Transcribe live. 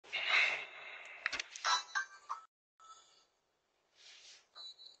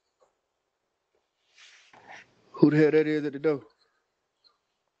Who the hell that is at the door?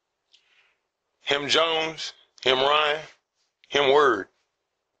 Him Jones, him Ryan, him Word.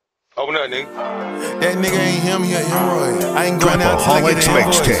 Open up, nigga. That nigga ain't him, he a hemorrhoid. I ain't going out till I get an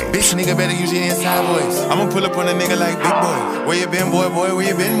invoice. Bitch nigga better use your inside voice. I'ma pull up on a nigga like big boy. Where you been, boy, boy, where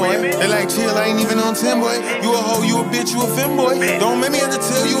you been, boy? They like chill, I ain't even on 10, boy. You a hoe, you a bitch, you a femboy. Don't make me have to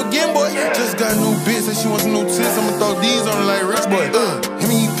tell you again, boy. Just got new bitch, and she wants some new tits. I'ma throw these on her like rich boy. Him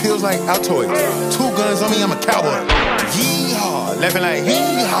and eat pills like Altoids. 2 guns on me, I'm a cowboy. Yeehaw, laughing like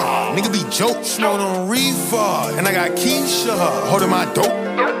hee-haw. Nigga be joke, smoking on reefer. And I got Keisha, holding my dope.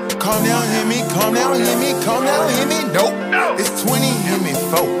 Calm down, hear me, calm down, hear me, calm down, hear me, nope. It's 20, hear me,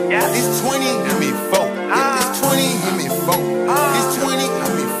 4. It's 20, hear me, 4. It's 20, hear me, 4.